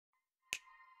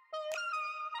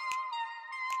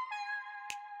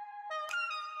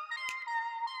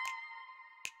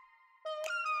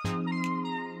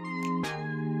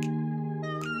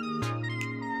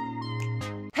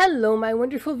Hello my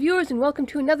wonderful viewers and welcome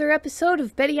to another episode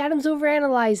of Betty Adams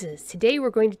Overanalyzes. Today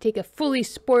we're going to take a fully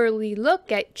spoilerly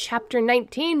look at chapter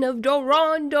 19 of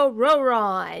Doron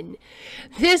Dororon.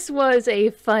 This was a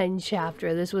fun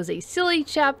chapter. This was a silly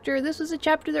chapter. This was a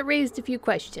chapter that raised a few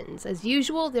questions. As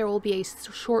usual, there will be a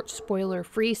short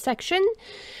spoiler-free section,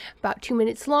 about 2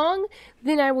 minutes long.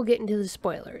 Then I will get into the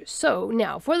spoilers. So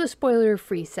now for the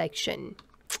spoiler-free section.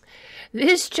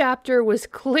 This chapter was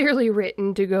clearly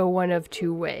written to go one of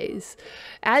two ways.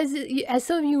 As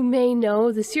some of you may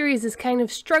know, the series is kind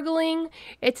of struggling.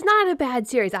 It's not a bad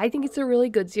series. I think it's a really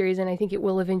good series, and I think it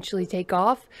will eventually take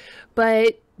off.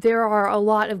 But there are a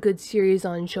lot of good series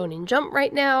on Shonen Jump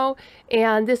right now,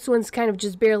 and this one's kind of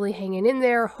just barely hanging in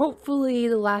there. Hopefully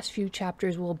the last few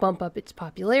chapters will bump up its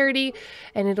popularity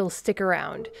and it'll stick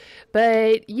around.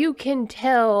 But you can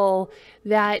tell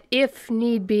that if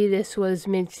need be, this was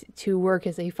meant to work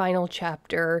as a final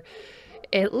chapter,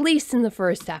 at least in the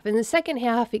first half. In the second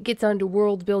half, it gets onto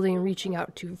world building and reaching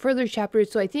out to further chapters.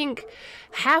 So I think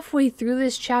halfway through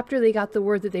this chapter, they got the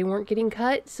word that they weren't getting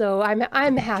cut. So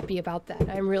I'm happy about that.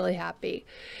 I'm really happy.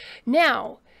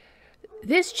 Now,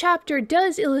 this chapter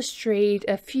does illustrate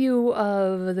a few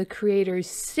of the creator's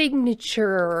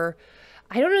signature,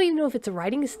 I don't even know if it's a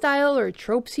writing style or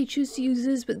tropes he chooses to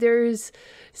use, but there's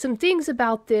some things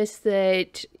about this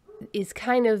that is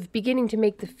kind of beginning to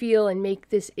make the feel and make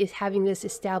this, is having this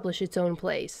establish its own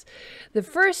place. The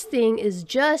first thing is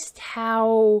just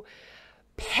how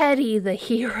petty the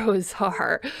heroes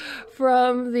are.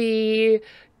 From the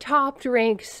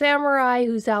top-ranked samurai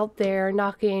who's out there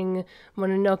knocking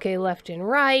Mononoke left and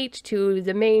right, to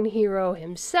the main hero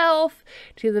himself,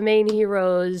 to the main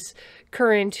hero's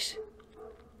current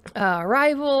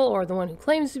rival, or the one who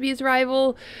claims to be his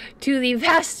rival, to the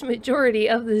vast majority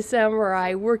of the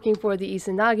samurai working for the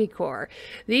Izanagi Corps.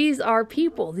 These are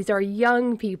people. These are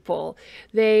young people.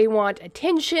 They want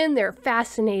attention. They're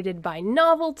fascinated by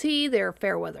novelty. They're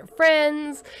fair weather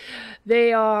friends.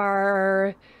 They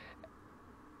are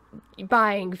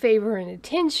buying favor and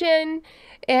attention.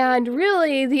 And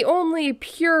really, the only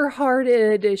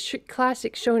pure-hearted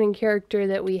classic shonen character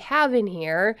that we have in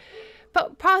here,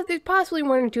 but possibly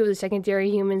one or two of the secondary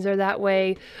humans are that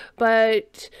way,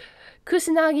 but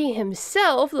Kusanagi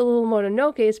himself, the little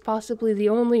Mononoke, is possibly the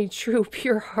only true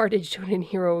pure-hearted shonen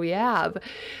hero we have.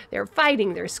 They're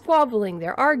fighting, they're squabbling,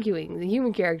 they're arguing, the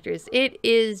human characters. It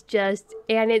is just,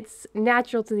 and it's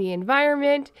natural to the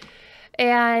environment,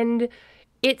 and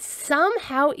it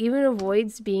somehow even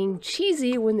avoids being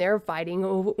cheesy when they're fighting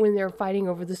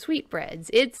over the sweetbreads.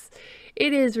 It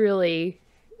is really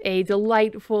a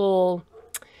delightful,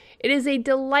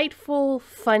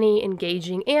 funny,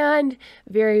 engaging, and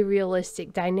very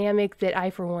realistic dynamic that I,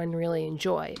 for one, really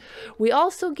enjoy. We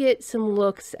also get some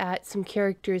looks at some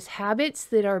characters' habits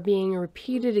that are being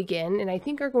repeated again, and I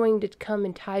think are going to come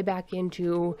and tie back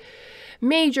into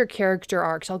major character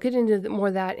arcs. I'll get into more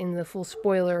of that in the full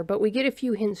spoiler, but we get a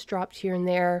few hints dropped here and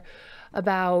there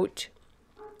about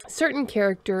certain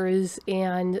characters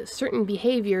and certain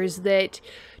behaviors that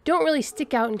don't really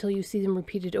stick out until you see them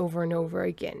repeated over and over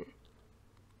again.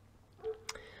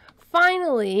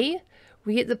 Finally,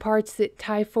 we get the parts that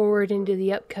tie forward into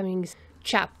the upcoming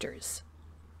chapters.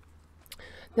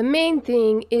 The main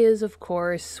thing is, of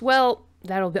course, well,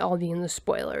 that'll all be in the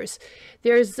spoilers.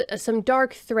 There's some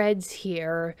dark threads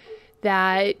here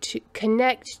that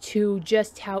connect to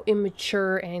just how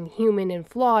immature and human and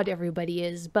flawed everybody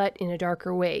is, but in a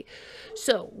darker way.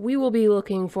 So we will be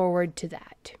looking forward to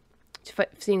that,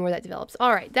 seeing where that develops.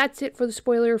 All right, that's it for the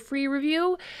spoiler-free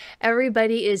review.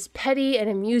 Everybody is petty and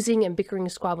amusing and bickering,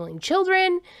 squabbling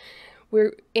children.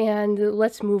 And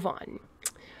let's move on.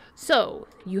 So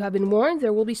you have been warned.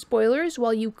 There will be spoilers so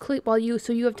you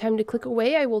have time to click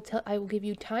away. I will give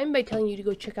you time by telling you to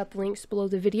go check out the links below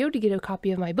the video to get a copy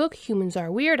of my book, Humans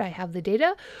Are Weird, I Have the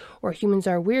Data, or Humans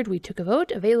Are Weird, We Took a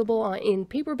Vote, available in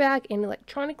paperback and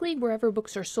electronically wherever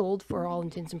books are sold for all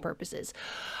intents and purposes.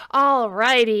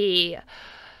 Alrighty.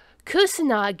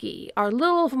 Kusanagi, our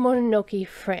little Mononoke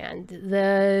friend,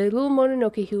 the little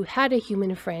Mononoke who had a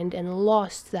human friend and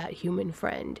lost that human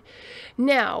friend.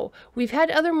 Now, we've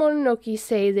had other Mononoke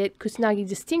say that Kusanagi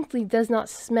distinctly does not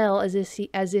smell as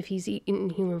if he's eaten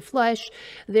human flesh,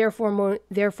 therefore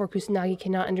Kusanagi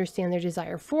cannot understand their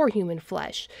desire for human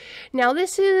flesh. Now,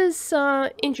 this is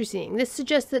interesting. This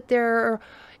suggests that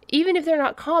even if they're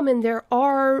not common, there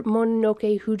are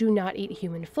Mononoke who do not eat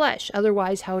human flesh.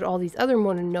 Otherwise, how would all these other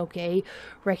Mononoke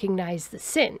recognize the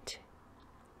scent?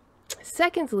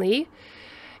 Secondly,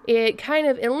 it kind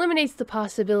of eliminates the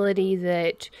possibility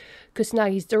that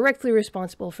Kusanagi's directly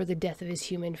responsible for the death of his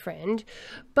human friend.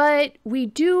 But we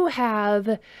do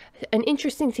have an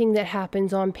interesting thing that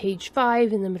happens on page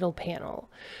 5 in the middle panel.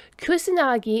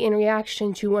 Kusanagi, in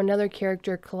reaction to another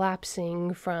character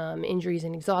collapsing from injuries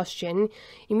and exhaustion,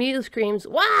 immediately screams,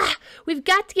 "Wah! We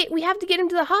have to get him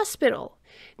to the hospital."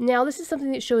 Now, this is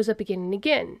something that shows up again and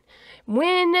again.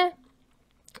 In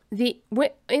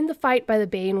the fight by the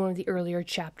bay in one of the earlier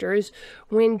chapters,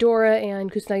 when Dora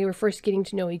and Kusanagi were first getting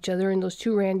to know each other, and those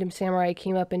two random samurai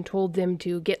came up and told them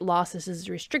to get lost, this is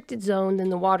a restricted zone, then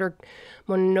the water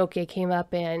Mononoke came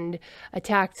up and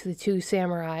attacked the two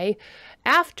samurai.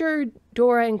 After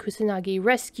Dora and Kusanagi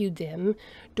rescued them,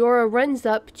 Dora runs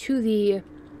up to the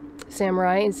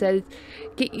samurai and says,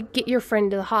 get your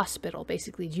friend to the hospital,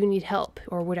 basically. Do you need help,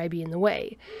 or would I be in the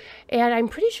way? And I'm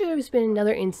pretty sure there's been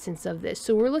another instance of this.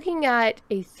 So we're looking at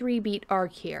a 3-beat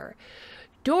arc here.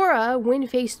 Dora, when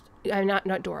faced,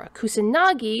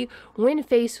 Kusanagi, when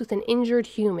faced with an injured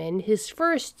human, his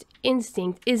first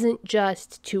instinct isn't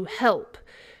just to help,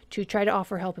 to try to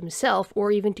offer help himself,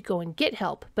 or even to go and get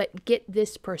help, but get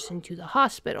this person to the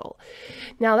hospital.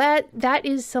 Now that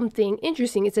is something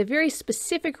interesting. It's a very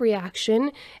specific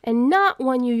reaction and not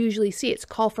one you usually see. It's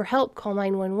call for help, call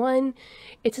 911.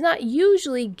 It's not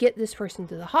usually get this person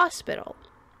to the hospital.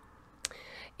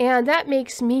 And that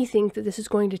makes me think that this is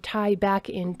going to tie back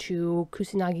into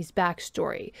Kusanagi's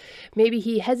backstory. Maybe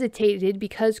he hesitated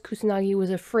because Kusanagi was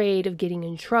afraid of getting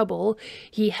in trouble.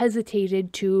 He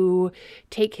hesitated to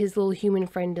take his little human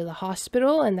friend to the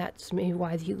hospital, and that's maybe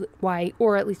why,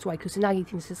 or at least why Kusanagi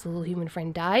thinks his little human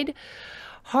friend died.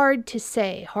 Hard to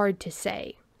say.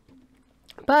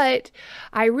 But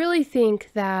I really think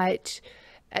that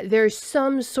there's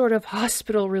some sort of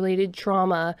hospital-related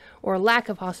trauma or lack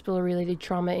of hospital-related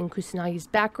trauma in Kusanagi's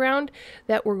background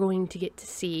that we're going to get to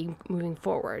see moving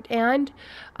forward. And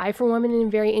I, for one,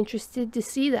 am very interested to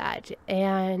see that.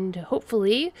 And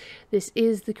hopefully this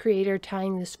is the creator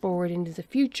tying this forward into the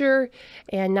future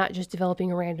and not just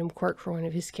developing a random quirk for one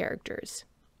of his characters.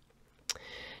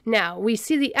 Now, we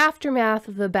see the aftermath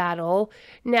of the battle.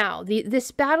 Now, this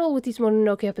battle with these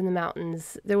Mononoke up in the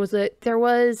mountains, there was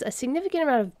a significant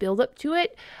amount of build-up to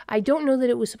it. I don't know that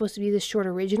it was supposed to be this short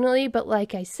originally, but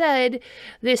like I said,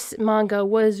 this manga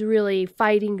was really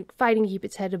fighting to keep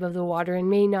its head above the water and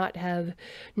may not have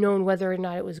known whether or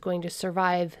not it was going to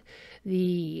survive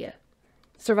this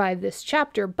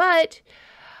chapter, but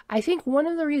I think one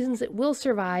of the reasons it will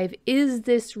survive is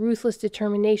this ruthless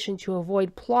determination to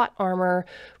avoid plot armor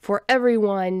for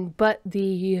everyone but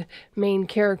the main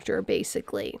character,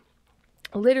 basically.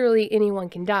 Literally anyone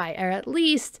can die, or at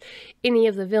least any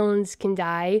of the villains can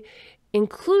die,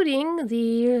 including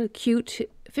the cute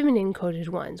feminine-coded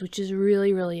ones, which is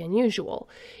really, really unusual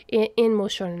in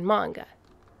most shonen manga.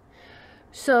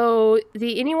 So,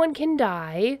 anyone can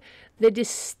die. The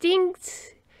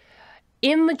distinct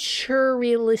immature,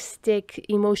 realistic,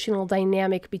 emotional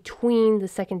dynamic between the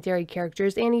secondary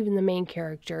characters and even the main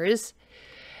characters,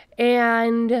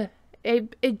 and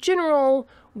a general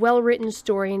well-written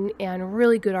story and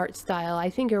really good art style,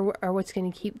 I think are what's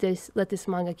going to let this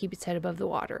manga keep its head above the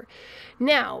water.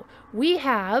 Now, we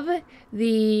have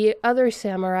the other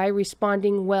samurai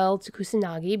responding well to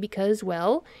Kusanagi because,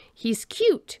 well, he's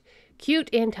cute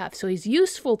and tough, so he's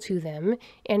useful to them,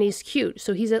 and he's cute,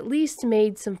 so he's at least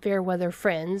made some fair weather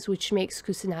friends, which makes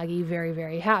Kusanagi very,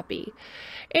 very happy.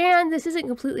 And this isn't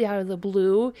completely out of the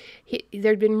blue.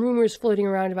 There'd been rumors floating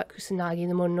around about Kusanagi,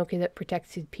 the Mononoke that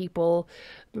protected people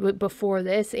before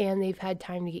this, and they've had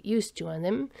time to get used to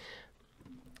them.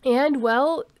 And,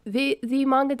 well, the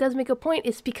manga does make a point.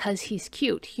 It's because he's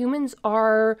cute. Humans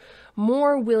are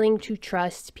more willing to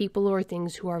trust people or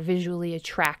things who are visually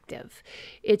attractive.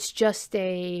 It's just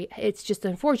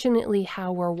unfortunately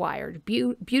how we're wired.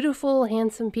 Beautiful,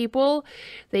 handsome people,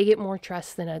 they get more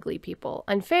trust than ugly people.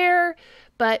 Unfair,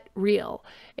 but real.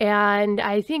 And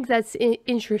I think that's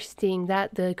interesting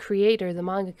that the creator, the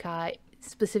mangaka,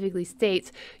 specifically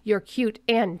states, you're cute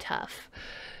and tough.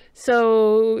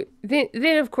 So then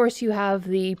of course you have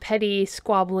the petty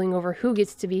squabbling over who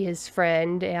gets to be his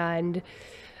friend, and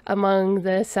among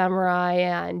the samurai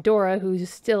and Dora, who's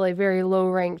still a very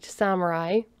low-ranked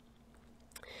samurai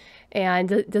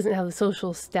and doesn't have the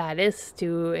social status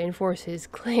to enforce his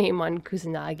claim on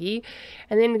Kusanagi.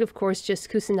 And then of course just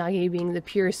Kusanagi being the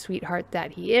pure sweetheart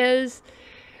that he is.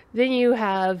 Then you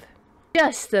have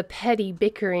just the petty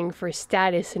bickering for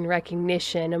status and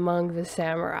recognition among the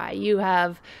samurai. You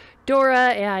have Dora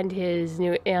and his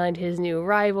new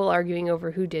rival arguing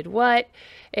over who did what,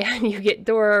 and you get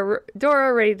Dora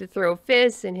ready to throw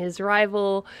fists, and his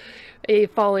rival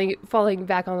falling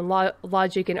back on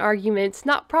logic and arguments.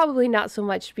 Probably not so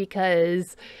much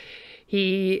because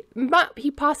he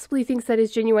possibly thinks that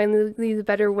is genuinely the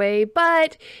better way,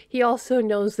 but he also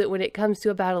knows that when it comes to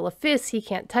a battle of fists, he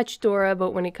can't touch Dora,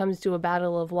 but when it comes to a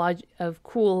battle of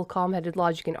cool, calm-headed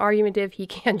logic and argumentative, he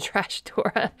can trash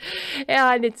Dora.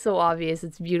 And it's so obvious,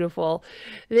 it's beautiful.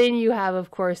 Then you have,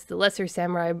 of course, the lesser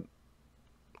samurai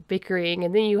bickering,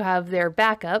 and then you have their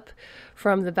backup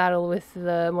from the battle with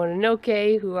the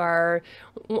Mononoke, who are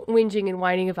whinging and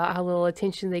whining about how little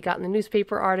attention they got in the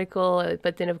newspaper article.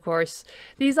 But then, of course,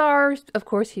 these are, of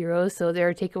course, heroes, so there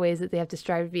are takeaways that they have to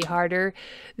strive to be harder.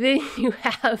 Then you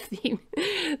have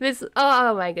this,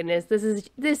 oh my goodness,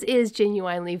 this is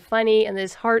genuinely funny, and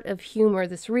this heart of humor,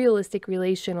 this realistic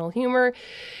relational humor,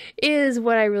 is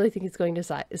what I really think is going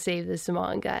to save this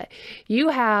manga. You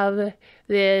have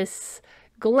this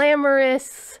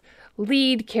glamorous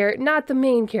lead character, not the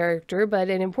main character, but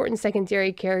an important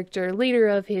secondary character, leader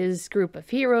of his group of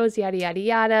heroes, yada yada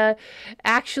yada,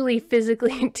 actually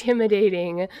physically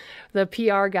intimidating the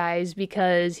PR guys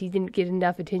because he didn't get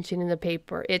enough attention in the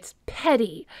paper. It's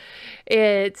petty.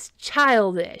 It's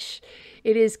childish.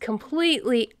 It is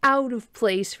completely out of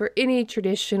place for any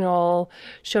traditional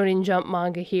Shonen Jump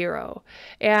manga hero.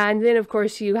 And then, of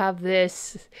course, you have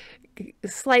this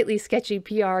slightly sketchy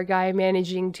PR guy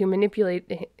managing to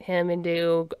manipulate him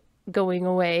into going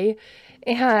away,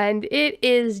 and it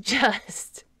is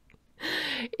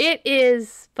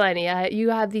funny. You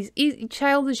have these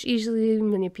childish, easily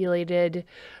manipulated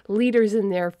leaders in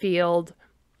their field,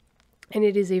 and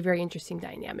it is a very interesting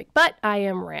dynamic, but I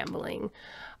am rambling.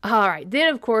 All right,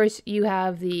 then of course you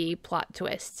have the plot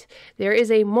twist. There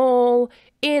is a mole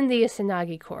in the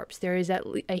Izanagi corpse. There is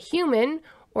a human,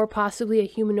 or possibly a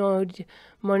humanoid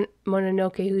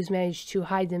Mononoke who's managed to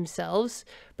hide themselves,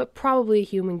 but probably a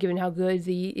human given how good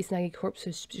the Izanagi corpse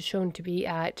is shown to be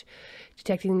at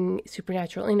detecting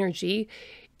supernatural energy,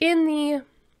 in the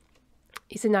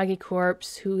Izanagi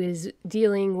corpse, who is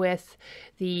dealing with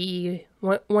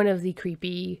one of the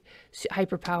creepy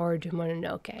hyperpowered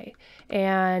Mononoke.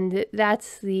 And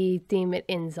that's the theme it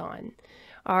ends on.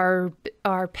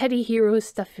 Our petty heroes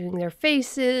stuffing their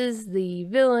faces, the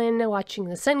villain watching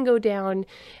the sun go down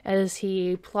as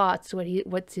he plots what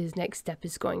his next step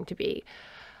is going to be.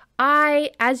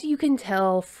 As you can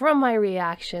tell from my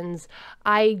reactions,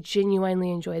 I genuinely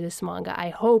enjoy this manga. I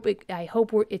hope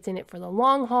it's in it for the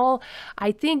long haul.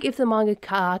 I think if the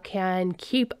mangaka can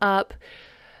keep up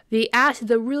the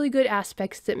really good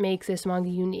aspects that make this manga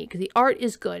unique. The art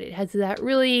is good. It has that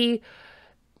really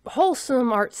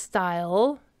wholesome art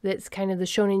style that's kind of the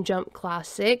Shonen Jump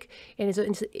classic, and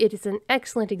it is an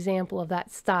excellent example of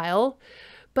that style.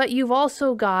 But you've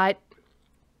also got,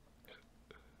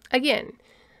 again,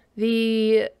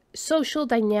 the social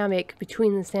dynamic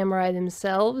between the samurai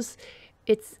themselves.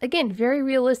 It's, again, very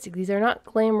realistic. These are not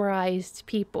glamorized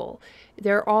people.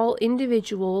 They're all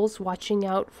individuals watching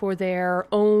out for their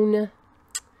own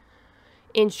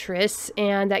interests,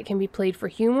 and that can be played for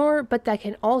humor, but that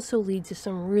can also lead to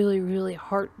some really, really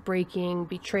heartbreaking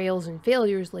betrayals and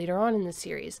failures later on in the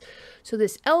series. So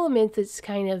this element that's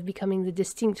kind of becoming the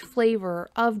distinct flavor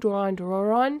of Doron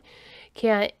Dororon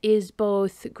is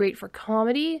both great for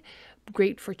comedy,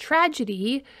 great for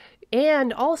tragedy,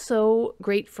 and also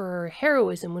great for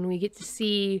heroism when we get to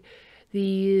see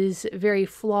these very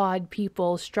flawed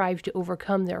people strive to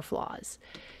overcome their flaws.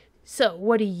 So,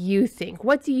 what do you think?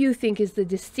 What do you think is the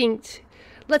distinct...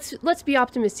 Let's be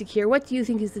optimistic here. What do you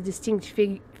think is the distinct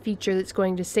feature that's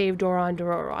going to save Doron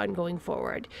Dororon going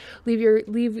forward? Leave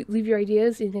your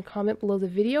ideas in the comment below the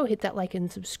video. Hit that like and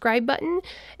subscribe button.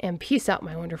 And peace out,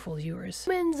 my wonderful viewers.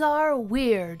 Humans are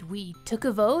weird. We took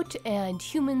a vote, and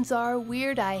humans are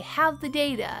weird. I have the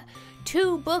data.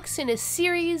 2 books in a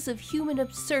series of human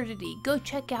absurdity. Go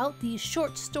check out these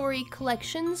short story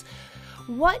collections.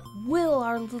 What will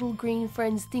our little green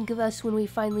friends think of us when we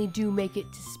finally do make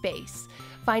it to space?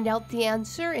 Find out the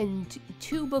answer in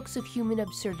 2 books of human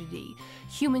absurdity.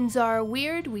 Humans Are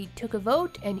Weird, We Took a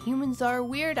Vote, and Humans Are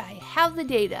Weird, I Have the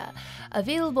Data.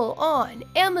 Available on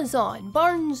Amazon,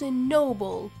 Barnes &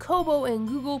 Noble, Kobo, and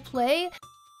Google Play.